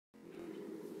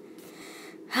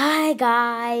Hi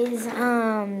guys.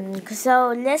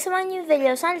 So this is my new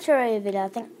video, sanctuary video. I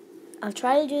think I'll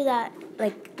try to do that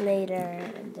like later,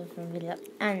 different video.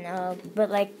 I don't know, but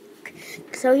like,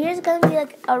 so here's gonna be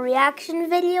like a reaction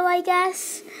video, I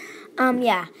guess.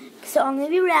 Yeah. So I'm gonna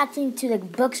be reacting to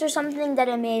like books or something that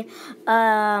I made,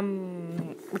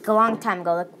 like a long time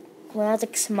ago, like when I was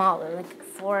like smaller, like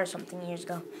 4 or something years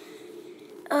ago.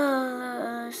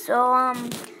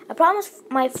 I promised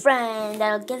my friend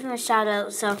that I'll give him a shout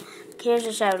out, so here's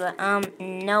a shout out.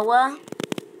 Noah.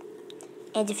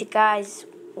 And if you guys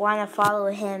want to follow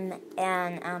him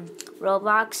on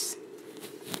Roblox,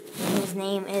 his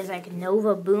name is like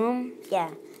Nova Boom.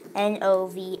 Yeah.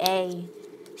 Nova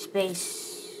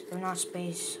space, or not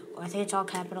space, I think it's all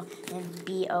capital, and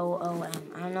BOOM.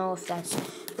 I don't know if that's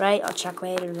right. I'll check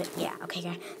later. But yeah, okay,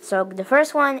 guys. So the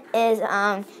first one is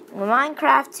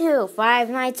Minecraft 2,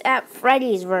 Five Nights at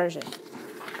Freddy's version.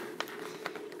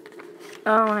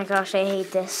 Oh my gosh, I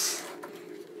hate this.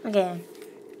 Okay,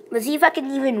 let's see if I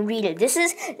can even read it. This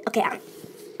is okay.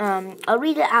 I'll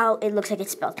read it out. It looks like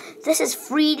it's spelled. This is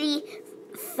Freddy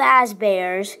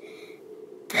Fazbear's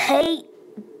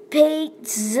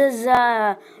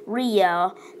Pizzeria,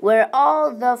 where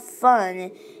all the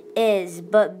fun is,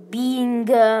 but being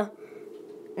a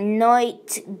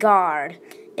night guard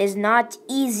is not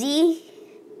easy.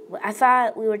 I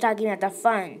thought we were talking about the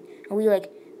fun. And we like,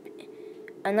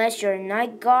 unless you're a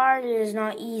night guard, it is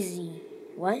not easy.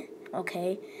 What?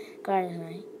 Okay. Guard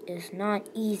is not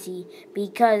easy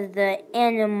because the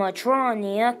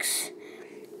animatronics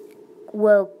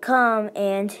will come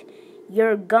and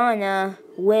you're gonna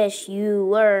wish you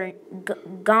were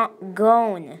gone.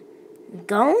 Gone?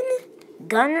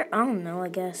 Gunner? I don't know, I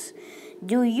guess.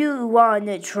 Do you want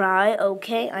to try?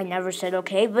 Okay, I never said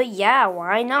okay, but yeah,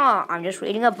 why not? I'm just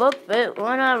reading a book, but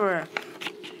whatever.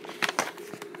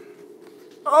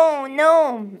 Oh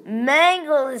no,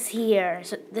 Mangle is here.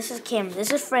 So this is Cameron.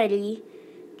 This is Freddy.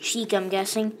 Chica, I'm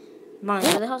guessing. Mine,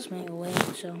 where the hell's Mangle? Wait,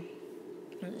 so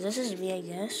this is me, I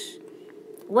guess.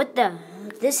 What the?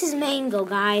 This is Mango,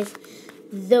 guys.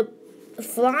 The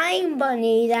flying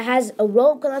bunny that has a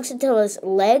rope connected to his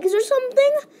legs or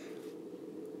something?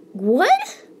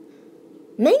 What?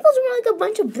 Mango's more like a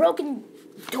bunch of broken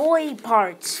toy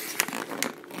parts.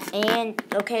 And,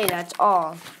 okay, that's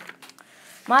all.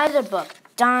 My other book,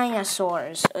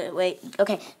 Dinosaurs.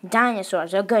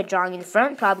 Dinosaurs. A good drawing in the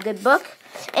front, probably a good book.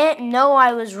 And no,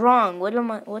 I was wrong. What the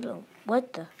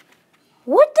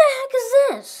heck is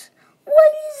this?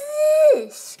 What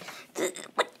is this?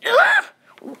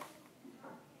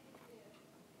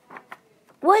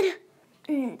 What?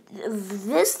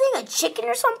 This thing, a chicken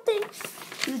or something?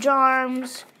 Huge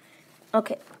arms.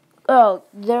 Okay. Oh,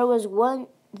 there was one.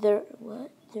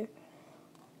 Okay,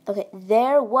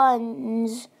 there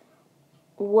once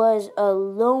was a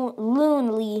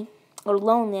lonely,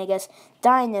 I guess,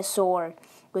 dinosaur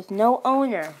with no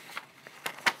owner.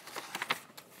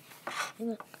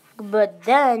 But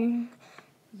then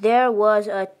there was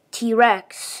a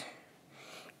T-Rex,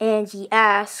 and he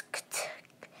asked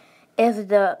if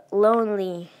the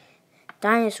lonely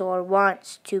dinosaur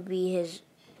wants to be his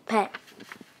pet.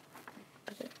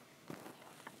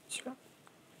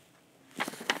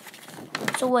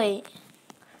 So wait,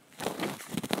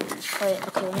 okay,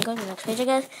 let me go to the next page, I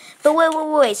guess. But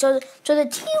wait. So the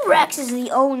T-Rex is the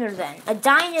owner then. A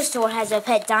dinosaur has a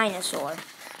pet dinosaur.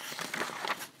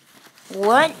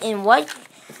 In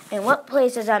what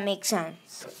place does that make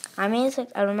sense? I mean, it's like,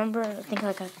 I remember, I think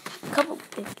like a couple,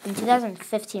 in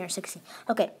 2015 or 16.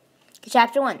 Okay,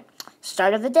 chapter 1.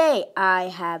 Start of the day. I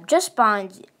have just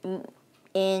spawned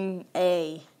in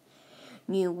a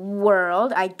new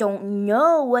world. I don't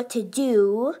know what to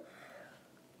do,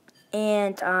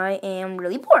 and I am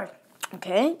really bored.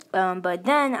 Okay, but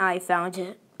then I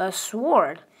found a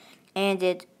sword, and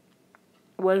it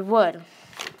was wood.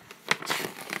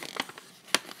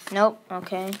 Nope.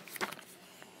 Okay.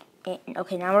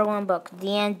 Okay, now we're going book.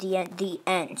 The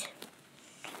end.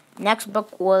 Next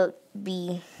book will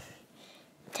be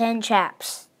 10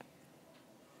 chaps.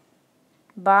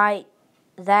 By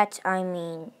that I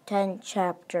mean 10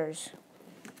 chapters.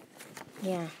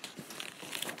 Yeah.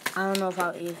 I don't know if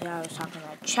I was talking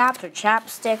about chaps or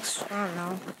chapsticks. I don't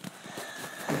know.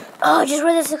 Oh, I just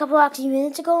read this a couple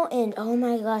minutes ago, and oh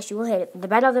my gosh, you will hate it. The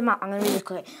Battle of the Mop. I'm gonna read this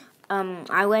quick.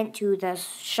 I went to the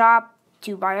shop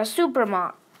to buy a super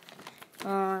mop.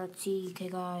 Let's see. Okay,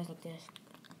 guys, like this.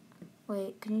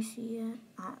 Wait, can you see it?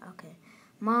 Okay.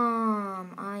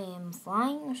 Mom, I am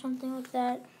flying or something like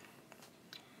that.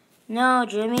 No,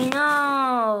 Jimmy,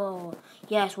 no.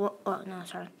 Yes, no,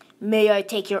 sorry. May I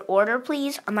take your order,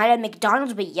 please? I'm at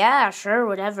McDonald's, but yeah, sure,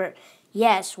 whatever.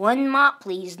 Yes, one mop,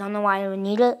 please. Don't know why I would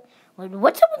need it.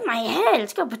 What's up with my head?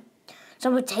 Let's go put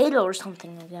some potato or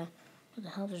something like that. What the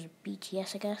hell? There's a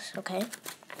BTS, I guess. Okay.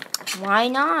 Why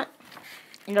not?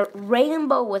 And a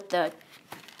rainbow with the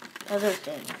other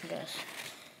thing, I guess.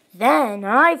 Then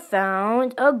I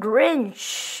found a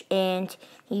Grinch, and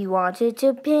he wanted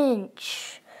to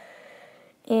pinch.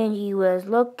 And he was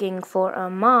looking for a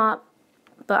mop,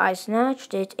 but I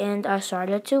snatched it and I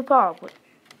started to pop.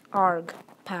 Arg,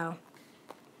 pal.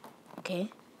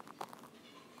 Okay.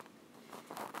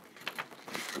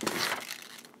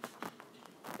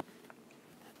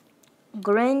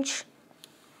 Grinch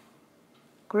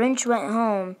went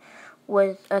home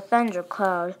with a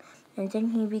thundercloud, and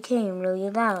then he became really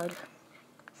loud.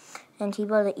 And he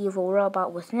built an evil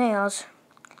robot with nails,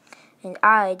 and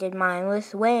I did mine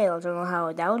with whales. I don't know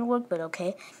how that would work, but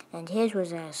okay. And his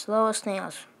was as slow as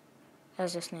snails,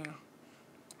 as a snail.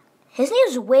 His name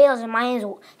is whales, and mine is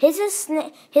his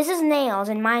is nails,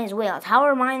 and mine is whales. How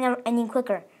are mine any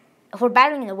quicker? If we're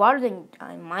battling in the water, then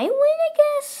I might win, I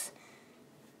guess.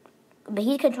 But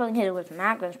he's controlling his with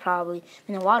magnets, probably.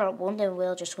 In the water, won't the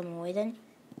whale just swim away then?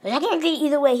 But I can't think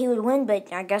either way he would win,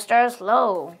 but I guess they're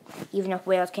slow. Even if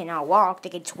whales cannot walk, they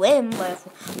can swim. But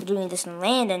if we're doing this in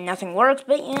land and nothing works,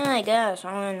 but yeah, I guess.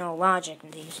 I don't know logic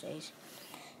these days.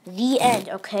 The end,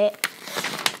 okay.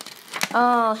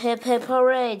 Oh, hip hip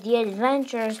hooray! The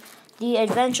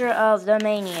adventure of the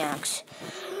maniacs.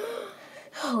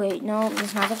 Oh wait, no,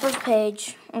 it's not the first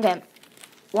page. Okay.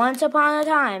 Once upon a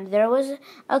time, there was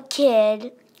a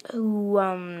kid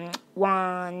who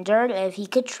wondered if he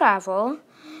could travel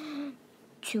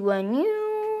to a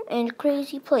new and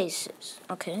crazy places.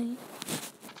 Okay.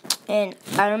 And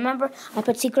I remember I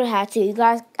put secret hats too. You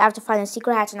guys have to find the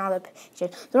secret hats in all the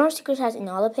pages. There are secret hats in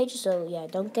all the pages, so yeah,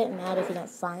 don't get mad if you don't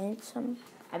find some.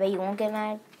 I bet you won't get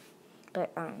mad,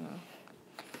 but I don't know.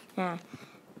 Yeah.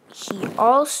 He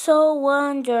also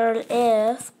wondered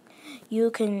if you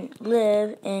can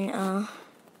live in a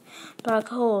black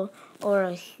hole or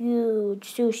a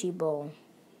huge sushi bowl.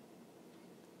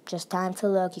 Just time to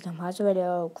look. You can pause the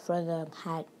video for the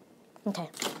hat. Okay.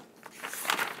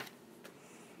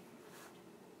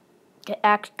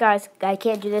 Guys, I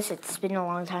can't do this. It's been a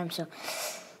long time, so.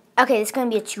 Okay, it's going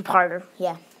to be a two-parter.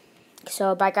 Yeah.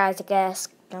 So, bye, guys, I guess.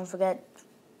 Don't forget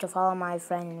to follow my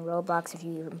friend in Roblox if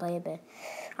you even play a bit.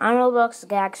 On Roblox,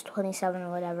 Gax27 or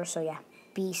whatever, so yeah.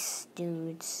 Peace,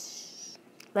 dudes.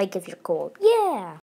 Like if you're cool. Yeah.